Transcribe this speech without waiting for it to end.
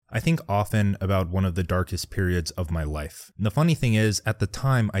I think often about one of the darkest periods of my life. And the funny thing is, at the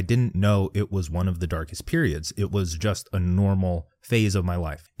time, I didn't know it was one of the darkest periods. It was just a normal phase of my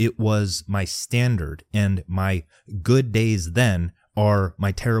life. It was my standard, and my good days then are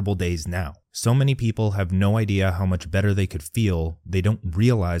my terrible days now. So many people have no idea how much better they could feel. They don't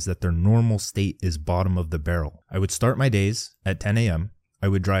realize that their normal state is bottom of the barrel. I would start my days at 10 a.m. I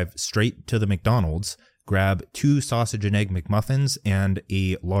would drive straight to the McDonald's, grab 2 sausage and egg McMuffins and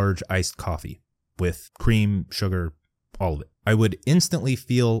a large iced coffee with cream, sugar, all of it. I would instantly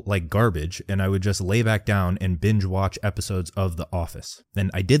feel like garbage, and I would just lay back down and binge watch episodes of The Office.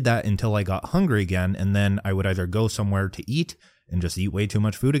 And I did that until I got hungry again, and then I would either go somewhere to eat and just eat way too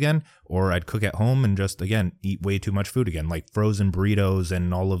much food again, or I'd cook at home and just, again, eat way too much food again, like frozen burritos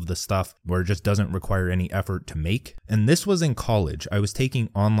and all of the stuff where it just doesn't require any effort to make. And this was in college. I was taking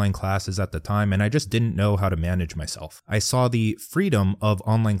online classes at the time, and I just didn't know how to manage myself. I saw the freedom of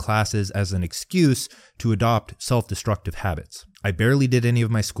online classes as an excuse to adopt self-destructive habits. I barely did any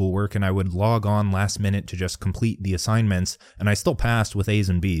of my schoolwork, and I would log on last minute to just complete the assignments, and I still passed with A's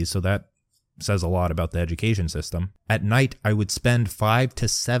and B's, so that says a lot about the education system. At night, I would spend 5 to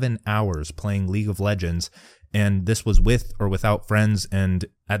 7 hours playing League of Legends, and this was with or without friends, and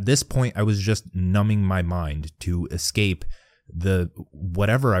at this point, I was just numbing my mind to escape the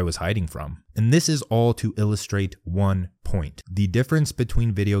whatever I was hiding from. And this is all to illustrate one point. The difference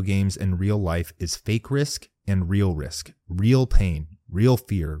between video games and real life is fake risk and real risk, real pain, real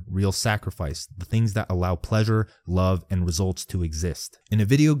fear, real sacrifice, the things that allow pleasure, love, and results to exist. In a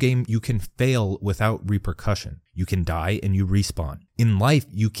video game, you can fail without repercussion. You can die and you respawn. In life,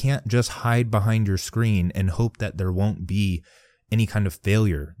 you can't just hide behind your screen and hope that there won't be any kind of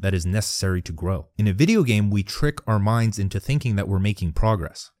failure that is necessary to grow. In a video game, we trick our minds into thinking that we're making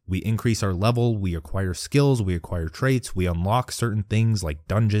progress. We increase our level, we acquire skills, we acquire traits, we unlock certain things like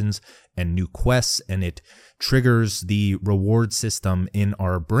dungeons and new quests, and it triggers the reward system in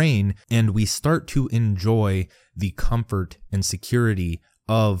our brain, and we start to enjoy the comfort and security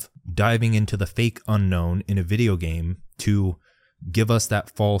of diving into the fake unknown in a video game to give us that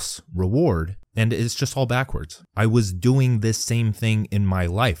false reward. And it's just all backwards. I was doing this same thing in my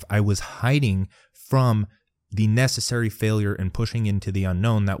life. I was hiding from the necessary failure and pushing into the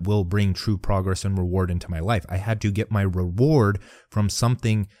unknown that will bring true progress and reward into my life. I had to get my reward from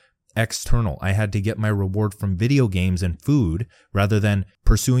something external. I had to get my reward from video games and food rather than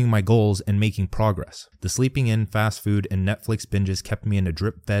pursuing my goals and making progress. The sleeping in, fast food, and Netflix binges kept me in a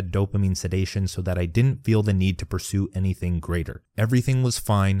drip-fed dopamine sedation so that I didn't feel the need to pursue anything greater. Everything was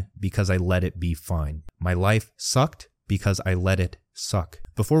fine because I let it be fine. My life sucked because I let it suck.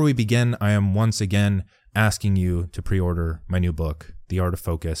 Before we begin, I am once again asking you to pre-order my new book, The Art of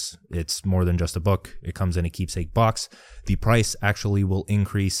Focus. It's more than just a book. It comes in a keepsake box. The price actually will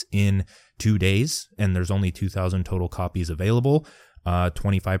increase in 2 days, and there's only 2,000 total copies available.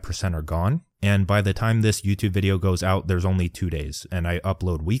 25% are gone. And by the time this YouTube video goes out, there's only 2 days, and I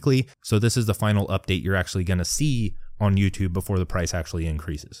upload weekly. So this is the final update you're actually going to see on YouTube before the price actually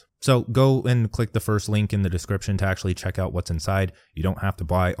increases. So go and click the first link in the description to actually check out what's inside. You don't have to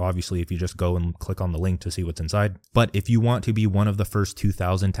buy, obviously, if you just go and click on the link to see what's inside. But if you want to be one of the first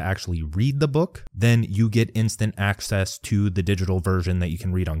 2,000 to actually read the book, then you get instant access to the digital version that you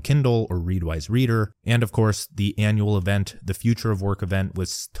can read on Kindle or Readwise Reader. And of course, the annual event, the Future of Work event, with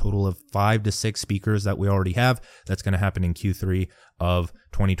a total of 5 to 6 speakers that we already have. That's going to happen in Q3 of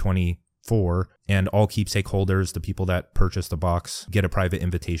 2024, and all keepsake holders, the people that purchase the box, get a private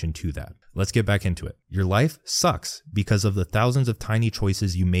invitation to that. Let's get back into it. Your life sucks because of the thousands of tiny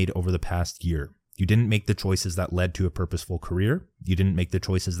choices you made over the past year. You didn't make the choices that led to a purposeful career. You didn't make the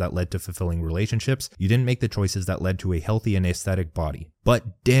choices that led to fulfilling relationships. You didn't make the choices that led to a healthy and aesthetic body.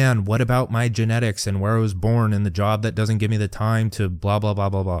 But Dan, what about my genetics and where I was born and the job that doesn't give me the time to blah, blah, blah,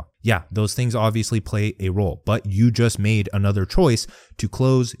 blah, blah. Yeah, those things obviously play a role, but you just made another choice to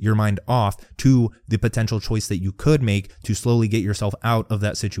close your mind off to the potential choice that you could make to slowly get yourself out of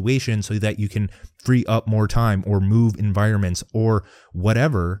that situation so that you can free up more time or move environments or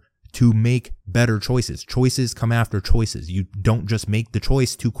whatever to make better choices. Choices come after choices. You don't just make the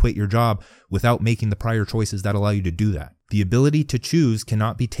choice to quit your job without making the prior choices that allow you to do that. The ability to choose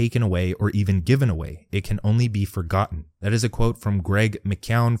cannot be taken away or even given away. It can only be forgotten. That is a quote from Greg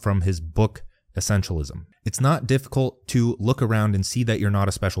McKeown from his book, Essentialism. It's not difficult to look around and see that you're not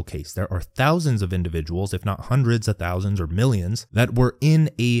a special case. There are thousands of individuals, if not hundreds of thousands or millions, that were in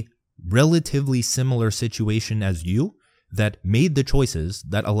a relatively similar situation as you, that made the choices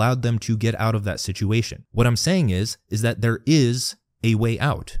that allowed them to get out of that situation. What I'm saying is that there is a way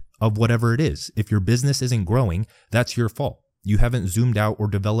out of whatever it is. If your business isn't growing, that's your fault. You haven't zoomed out or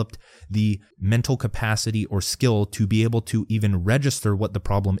developed the mental capacity or skill to be able to even register what the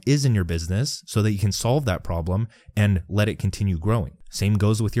problem is in your business so that you can solve that problem and let it continue growing. Same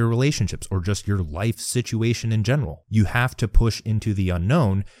goes with your relationships or just your life situation in general. You have to push into the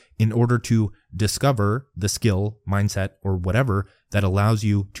unknown in order to discover the skill, mindset, or whatever that allows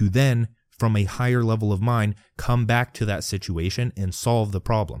you to then, from a higher level of mind, come back to that situation and solve the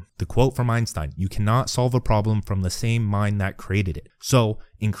problem. The quote from Einstein, you cannot solve a problem from the same mind that created it. So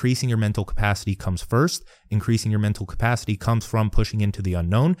increasing your mental capacity comes first. Increasing your mental capacity comes from pushing into the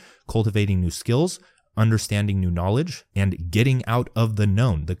unknown, cultivating new skills, understanding new knowledge, and getting out of the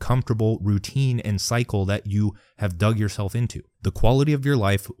known, the comfortable routine and cycle that you have dug yourself into. The quality of your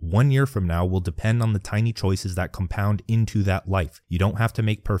life 1 year from now will depend on the tiny choices that compound into that life. You don't have to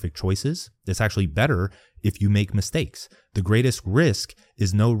make perfect choices. It's actually better if you make mistakes. The greatest risk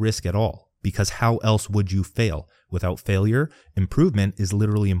is no risk at all, because how else would you fail? Without failure, improvement is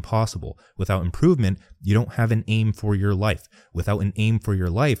literally impossible. Without improvement, you don't have an aim for your life. Without an aim for your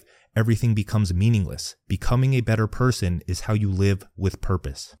life, everything becomes meaningless. Becoming a better person is how you live with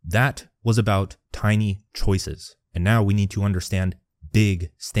purpose. That was about tiny choices. And now we need to understand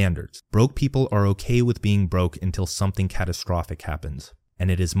big standards. Broke people are okay with being broke until something catastrophic happens.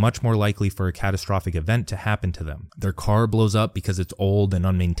 And it is much more likely for a catastrophic event to happen to them. Their car blows up because it's old and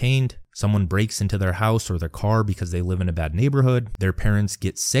unmaintained. Someone breaks into their house or their car because they live in a bad neighborhood. Their parents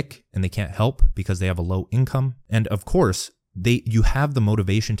get sick and they can't help because they have a low income. And of course, you have the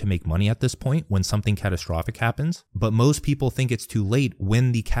motivation to make money at this point when something catastrophic happens, but most people think it's too late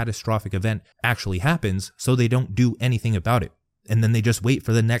when the catastrophic event actually happens, so they don't do anything about it. And then they just wait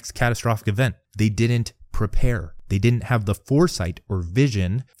for the next catastrophic event. They didn't prepare. They didn't have the foresight or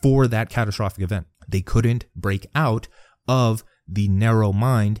vision for that catastrophic event. They couldn't break out of the narrow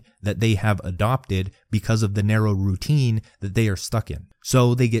mind that they have adopted because of the narrow routine that they are stuck in.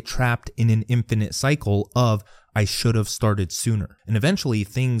 So they get trapped in an infinite cycle of, I should have started sooner. And eventually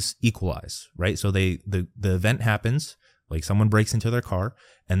things equalize, right? So the event happens, like someone breaks into their car,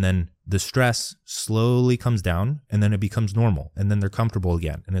 and then the stress slowly comes down, and then it becomes normal, and then they're comfortable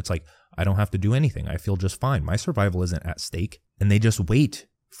again. And it's like, I don't have to do anything. I feel just fine. My survival isn't at stake. And they just wait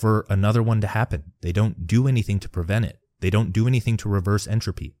for another one to happen. They don't do anything to prevent it. They don't do anything to reverse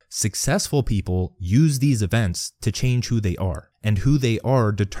entropy. Successful people use these events to change who they are, and who they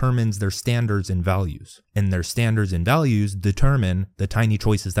are determines their standards and values, and their standards and values determine the tiny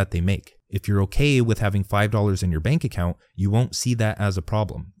choices that they make. If you're okay with having $5 in your bank account, you won't see that as a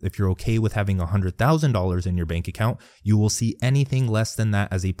problem. If you're okay with having $100,000 in your bank account, you will see anything less than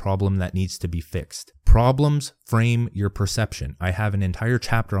that as a problem that needs to be fixed. Problems frame your perception. I have an entire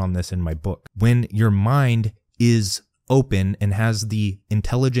chapter on this in my book. When your mind is open and has the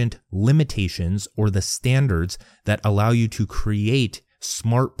intelligent limitations or the standards that allow you to create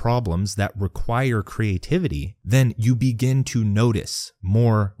smart problems that require creativity, then you begin to notice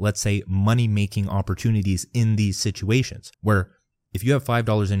more, let's say, money-making opportunities in these situations, where if you have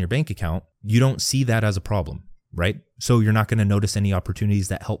 $5 in your bank account, you don't see that as a problem, right? So you're not going to notice any opportunities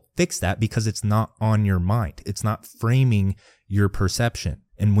that help fix that because it's not on your mind. It's not framing your perception.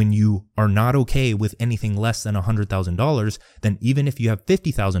 And when you are not okay with anything less than $100,000, then even if you have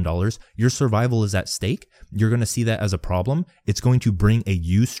 $50,000, your survival is at stake. You're going to see that as a problem. It's going to bring a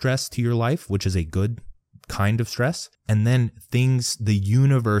eustress to your life, which is a good kind of stress. And then the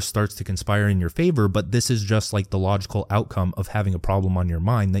universe starts to conspire in your favor. But this is just like the logical outcome of having a problem on your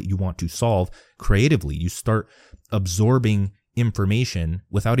mind that you want to solve creatively. You start absorbing information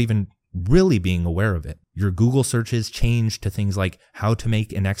without even really being aware of it. Your Google searches change to things like how to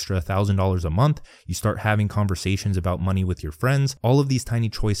make an extra $1,000 a month. You start having conversations about money with your friends. All of these tiny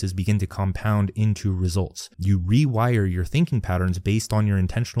choices begin to compound into results. You rewire your thinking patterns based on your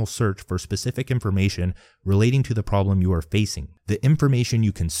intentional search for specific information relating to the problem you are facing. The information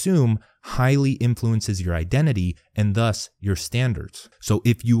you consume highly influences your identity and thus your standards. So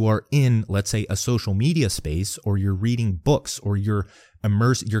if you are in, let's say, a social media space, or you're reading books, or you're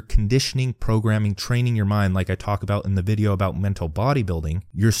conditioning, programming, training your mind, like I talk about in the video about mental bodybuilding,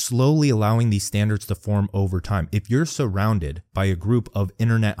 you're slowly allowing these standards to form over time. If you're surrounded by a group of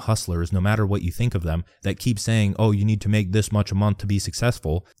internet hustlers, no matter what you think of them, that keep saying, oh, you need to make this much a month to be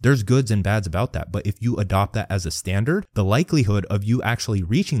successful, there's goods and bads about that. But if you adopt that as a standard, the likelihood of you actually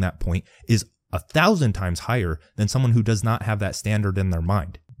reaching that point is 1,000 times higher than someone who does not have that standard in their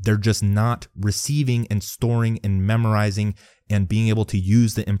mind. They're just not receiving and storing and memorizing and being able to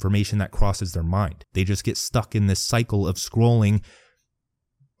use the information that crosses their mind. They just get stuck in this cycle of scrolling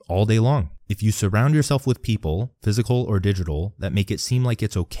all day long. If you surround yourself with people, physical or digital, that make it seem like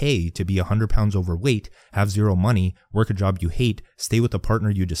it's okay to be 100 pounds overweight, have zero money, work a job you hate, stay with a partner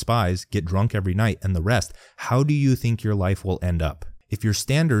you despise, get drunk every night, and the rest, how do you think your life will end up? If your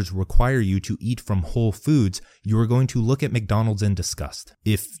standards require you to eat from whole foods, you are going to look at McDonald's in disgust.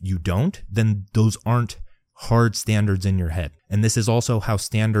 If you don't, then those aren't hard standards in your head. And this is also how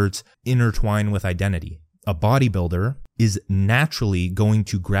standards intertwine with identity. A bodybuilder is naturally going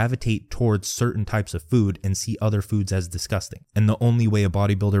to gravitate towards certain types of food and see other foods as disgusting. And the only way a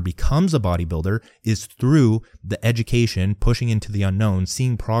bodybuilder becomes a bodybuilder is through the education, pushing into the unknown,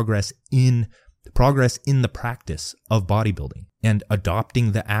 seeing progress in the practice of bodybuilding and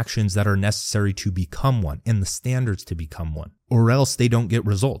adopting the actions that are necessary to become one and the standards to become one, or else they don't get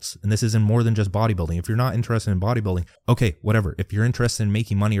results. And this is in more than just bodybuilding. If you're not interested in bodybuilding, okay, whatever. If you're interested in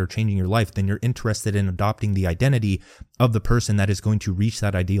making money or changing your life, then you're interested in adopting the identity of the person that is going to reach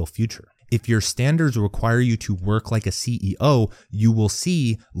that ideal future. If your standards require you to work like a CEO, you will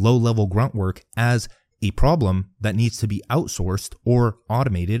see low-level grunt work as a problem that needs to be outsourced or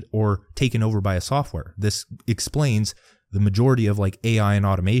automated or taken over by a software. This explains the majority of like AI and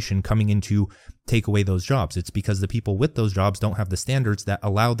automation coming in to take away those jobs. It's because the people with those jobs don't have the standards that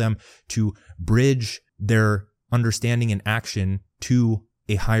allow them to bridge their understanding and action to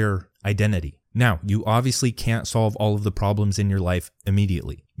a higher identity. Now, you obviously can't solve all of the problems in your life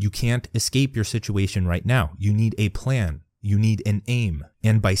immediately. You can't escape your situation right now. You need a plan. You need an aim.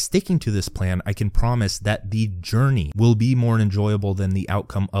 And by sticking to this plan, I can promise that the journey will be more enjoyable than the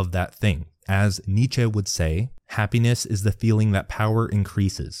outcome of that thing. As Nietzsche would say, happiness is the feeling that power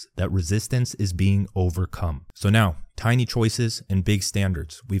increases, that resistance is being overcome. So now, tiny choices and big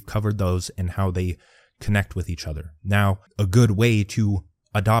standards. We've covered those and how they connect with each other. Now, a good way to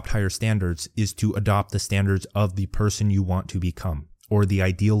adopt higher standards is to adopt the standards of the person you want to become, or the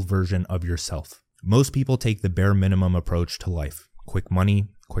ideal version of yourself. Most people take the bare minimum approach to life. Quick money,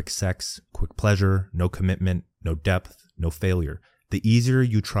 quick sex, quick pleasure, no commitment, no depth, no failure. The easier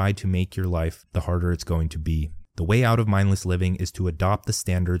you try to make your life, the harder it's going to be. The way out of mindless living is to adopt the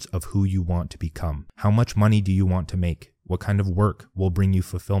standards of who you want to become. How much money do you want to make? What kind of work will bring you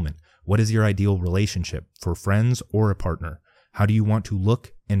fulfillment? What is your ideal relationship, for friends or a partner? How do you want to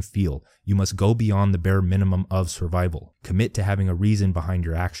look and feel? You must go beyond the bare minimum of survival. Commit to having a reason behind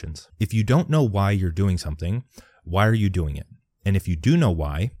your actions. If you don't know why you're doing something, why are you doing it? And if you do know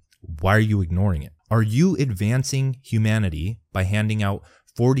why are you ignoring it? Are you advancing humanity by handing out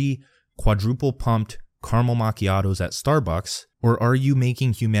 40 quadruple pumped caramel macchiatos at Starbucks, or are you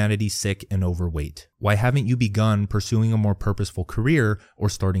making humanity sick and overweight? Why haven't you begun pursuing a more purposeful career or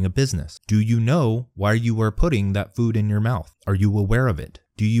starting a business? Do you know why you are putting that food in your mouth? Are you aware of it?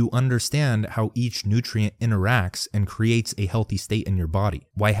 Do you understand how each nutrient interacts and creates a healthy state in your body?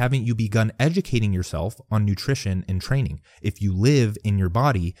 Why haven't you begun educating yourself on nutrition and training? If you live in your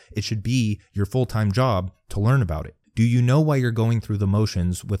body, it should be your full-time job to learn about it. Do you know why you're going through the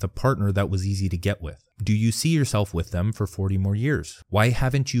motions with a partner that was easy to get with? Do you see yourself with them for 40 more years? Why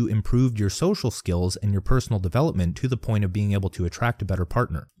haven't you improved your social skills and your personal development to the point of being able to attract a better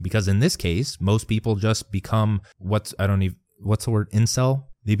partner? Because in this case, most people just become incel?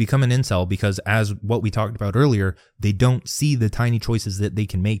 They become an incel because, as what we talked about earlier, they don't see the tiny choices that they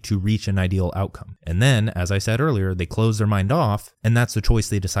can make to reach an ideal outcome. And then, as I said earlier, they close their mind off, and that's the choice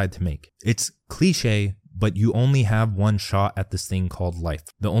they decide to make. It's cliche, but you only have one shot at this thing called life.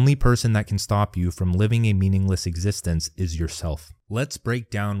 The only person that can stop you from living a meaningless existence is yourself. Let's break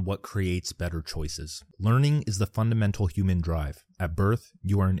down what creates better choices. Learning is the fundamental human drive. At birth,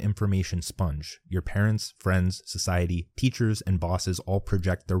 you are an information sponge. Your parents, friends, society, teachers, and bosses all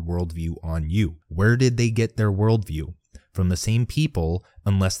project their worldview on you. Where did they get their worldview? From the same people,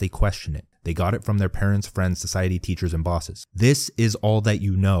 unless they question it. They got it from their parents, friends, society, teachers, and bosses. This is all that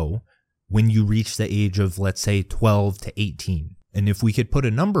you know when you reach the age of, let's say, 12 to 18. And if we could put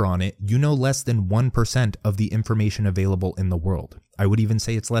a number on it, you know less than 1% of the information available in the world. I would even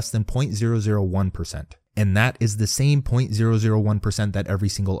say it's less than 0.001%. And that is the same 0.001% that every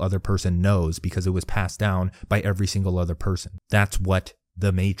single other person knows because it was passed down by every single other person. That's what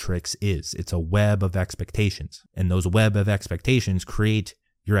the matrix is. It's a web of expectations. And those web of expectations create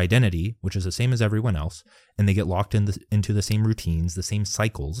your identity, which is the same as everyone else, and they get locked into the same routines, the same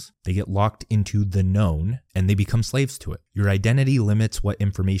cycles. They get locked into the known, and they become slaves to it. Your identity limits what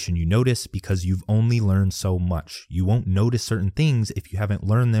information you notice because you've only learned so much. You won't notice certain things if you haven't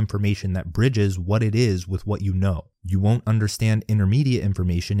learned the information that bridges what it is with what you know. You won't understand intermediate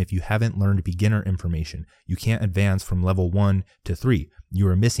information if you haven't learned beginner information. You can't advance from level 1 to 3. You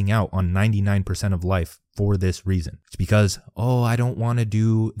are missing out on 99% of life for this reason. It's because, oh, I don't want to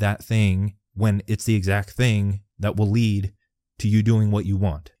do that thing when it's the exact thing that will lead to you doing what you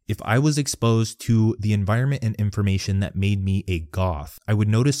want. If I was exposed to the environment and information that made me a goth, I would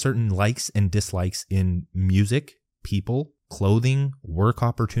notice certain likes and dislikes in music, people, clothing, work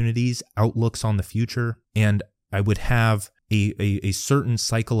opportunities, outlooks on the future, and I would have a certain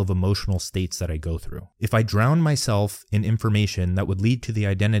cycle of emotional states that I go through. If I drown myself in information that would lead to the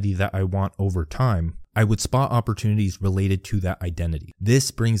identity that I want over time, I would spot opportunities related to that identity.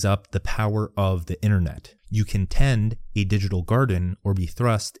 This brings up the power of the internet. You can tend a digital garden or be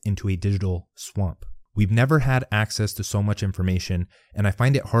thrust into a digital swamp. We've never had access to so much information, and I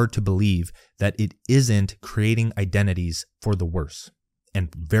find it hard to believe that it isn't creating identities for the worse,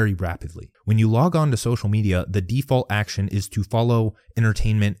 and very rapidly. When you log on to social media, the default action is to follow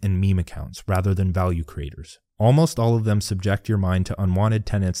entertainment and meme accounts rather than value creators. Almost all of them subject your mind to unwanted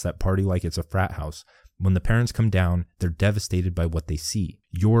tenants that party like it's a frat house. When the parents come down, they're devastated by what they see.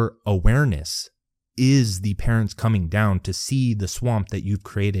 Your awareness is the parents coming down to see the swamp that you've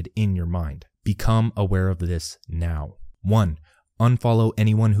created in your mind. Become aware of this now. 1. Unfollow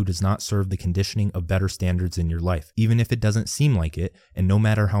anyone who does not serve the conditioning of better standards in your life. Even if it doesn't seem like it, and no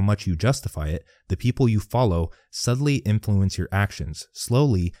matter how much you justify it, the people you follow subtly influence your actions.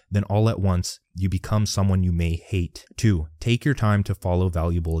 Slowly, then all at once, you become someone you may hate. 2. Take your time to follow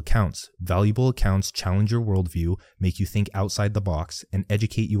valuable accounts. Valuable accounts challenge your worldview, make you think outside the box, and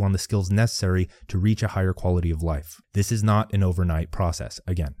educate you on the skills necessary to reach a higher quality of life. This is not an overnight process.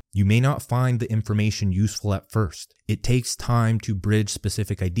 Again, you may not find the information useful at first. It takes time to bridge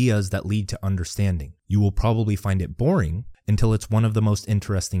specific ideas that lead to understanding. You will probably find it boring until it's one of the most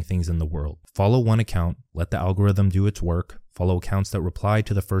interesting things in the world. Follow one account, let the algorithm do its work, follow accounts that reply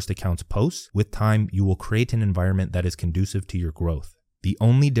to the first account's posts. With time, you will create an environment that is conducive to your growth. The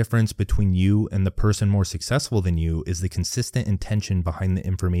only difference between you and the person more successful than you is the consistent intention behind the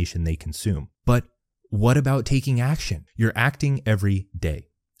information they consume. But what about taking action? You're acting every day.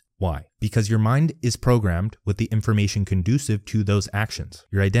 Why? Because your mind is programmed with the information conducive to those actions.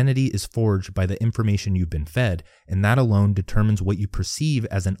 Your identity is forged by the information you've been fed, and that alone determines what you perceive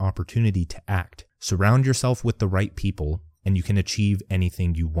as an opportunity to act. Surround yourself with the right people, and you can achieve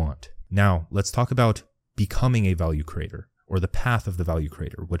anything you want. Now, let's talk about becoming a value creator, or the path of the value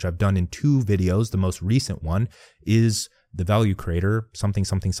creator, which I've done in 2 videos. The most recent one is the value creator, something.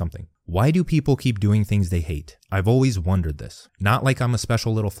 Why do people keep doing things they hate? I've always wondered this. Not like I'm a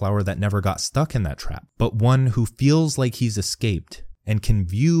special little flower that never got stuck in that trap, but one who feels like he's escaped and can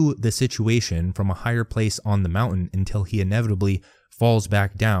view the situation from a higher place on the mountain until he inevitably falls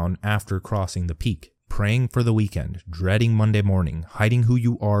back down after crossing the peak. Praying for the weekend, dreading Monday morning, hiding who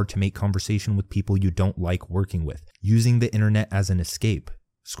you are to make conversation with people you don't like working with, using the internet as an escape.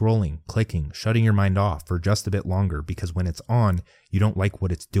 Scrolling, clicking, shutting your mind off for just a bit longer because when it's on, you don't like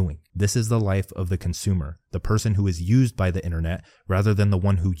what it's doing. This is the life of the consumer, the person who is used by the internet rather than the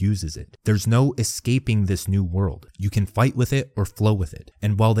one who uses it. There's no escaping this new world. You can fight with it or flow with it.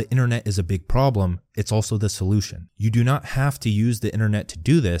 And while the internet is a big problem, it's also the solution. You do not have to use the internet to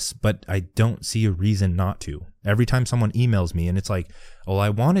do this, but I don't see a reason not to. Every time someone emails me and it's like, well, I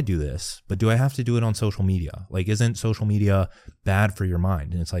want to do this, but do I have to do it on social media? Like, isn't social media bad for your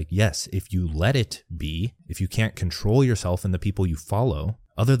mind? And it's like, yes, if you let it be, if you can't control yourself and the people you follow.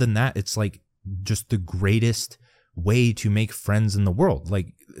 Other than that, it's like just the greatest way to make friends in the world. Like,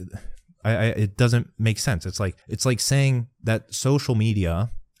 it doesn't make sense. It's like saying that social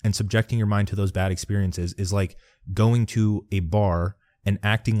media and subjecting your mind to those bad experiences is like going to a bar and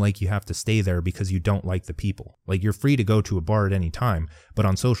acting like you have to stay there because you don't like the people. Like, you're free to go to a bar at any time, but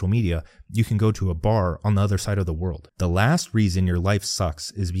on social media, you can go to a bar on the other side of the world. The last reason your life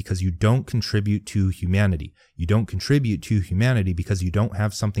sucks is because you don't contribute to humanity. You don't contribute to humanity because you don't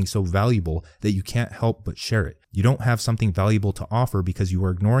have something so valuable that you can't help but share it. You don't have something valuable to offer because you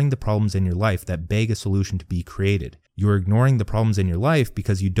are ignoring the problems in your life that beg a solution to be created. You are ignoring the problems in your life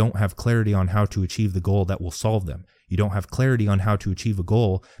because you don't have clarity on how to achieve the goal that will solve them. You don't have clarity on how to achieve a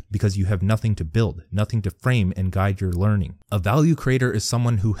goal because you have nothing to build, nothing to frame and guide your learning. A value creator is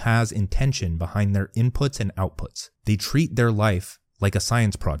someone who has intention behind their inputs and outputs. They treat their life like a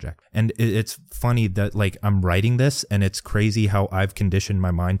science project. And it's funny that, like, I'm writing this and it's crazy how I've conditioned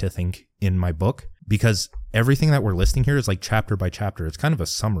my mind to think in my book, because everything that we're listing here is like chapter by chapter. It's kind of a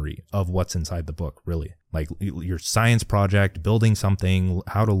summary of what's inside the book, really. Like your science project, building something,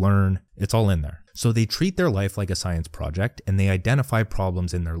 how to learn, it's all in there. So they treat their life like a science project, and they identify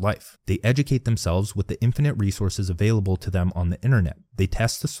problems in their life. They educate themselves with the infinite resources available to them on the internet. They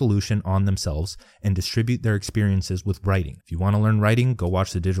test the solution on themselves and distribute their experiences with writing. If you want to learn writing, go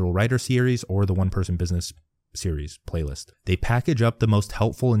watch the Digital Writer series or the One Person Business series playlist. They package up the most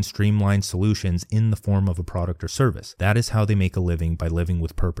helpful and streamlined solutions in the form of a product or service. That is how they make a living, by living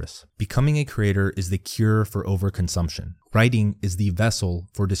with purpose. Becoming a creator is the cure for overconsumption. Writing is the vessel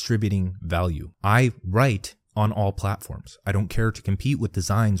for distributing value. I write on all platforms. I don't care to compete with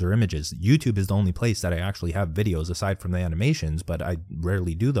designs or images. YouTube is the only place that I actually have videos aside from the animations, but I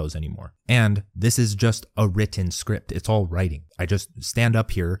rarely do those anymore. And this is just a written script. It's all writing. I just stand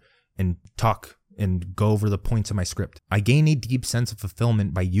up here and talk and go over the points of my script. I gain a deep sense of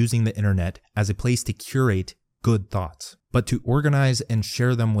fulfillment by using the internet as a place to curate good thoughts, but to organize and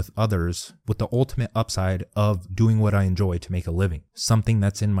share them with others with the ultimate upside of doing what I enjoy to make a living, something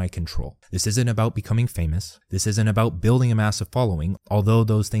that's in my control. This isn't about becoming famous. This isn't about building a massive following, although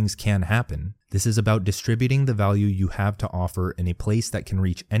those things can happen. This is about distributing the value you have to offer in a place that can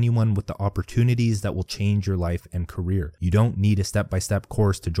reach anyone with the opportunities that will change your life and career. You don't need a step-by-step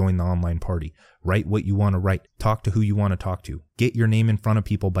course to join the online party. Write what you want to write. Talk to who you want to talk to. Get your name in front of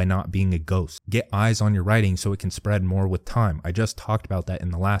people by not being a ghost. Get eyes on your writing so it can spread more with time. I just talked about that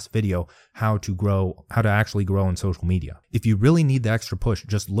in the last video, how to actually grow on social media. If you really need the extra push,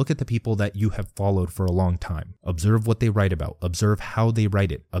 just look at the people that you have followed for a long time. Observe what they write about. Observe how they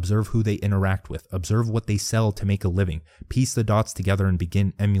write it. Observe who they interact with. Observe what they sell to make a living. Piece the dots together and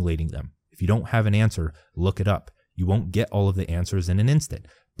begin emulating them. If you don't have an answer, look it up. You won't get all of the answers in an instant.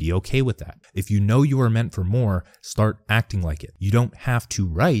 Be okay with that. If you know you are meant for more, start acting like it. You don't have to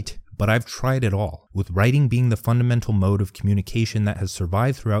write, but I've tried it all. With writing being the fundamental mode of communication that has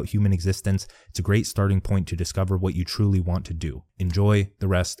survived throughout human existence, it's a great starting point to discover what you truly want to do. Enjoy the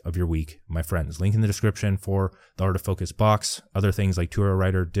rest of your week, my friends. Link in the description for the Art of Focus box, other things like 2-Hour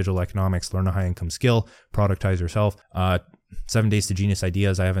Writer, digital economics, learn a high income skill, productize yourself. 7 Days to Genius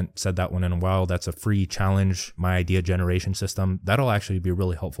Ideas. I haven't said that one in a while. That's a free challenge, my idea generation system. That'll actually be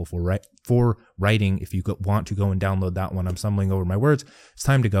really helpful for writing if you want to go and download that one. I'm stumbling over my words. It's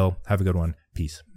time to go. Have a good one. Peace.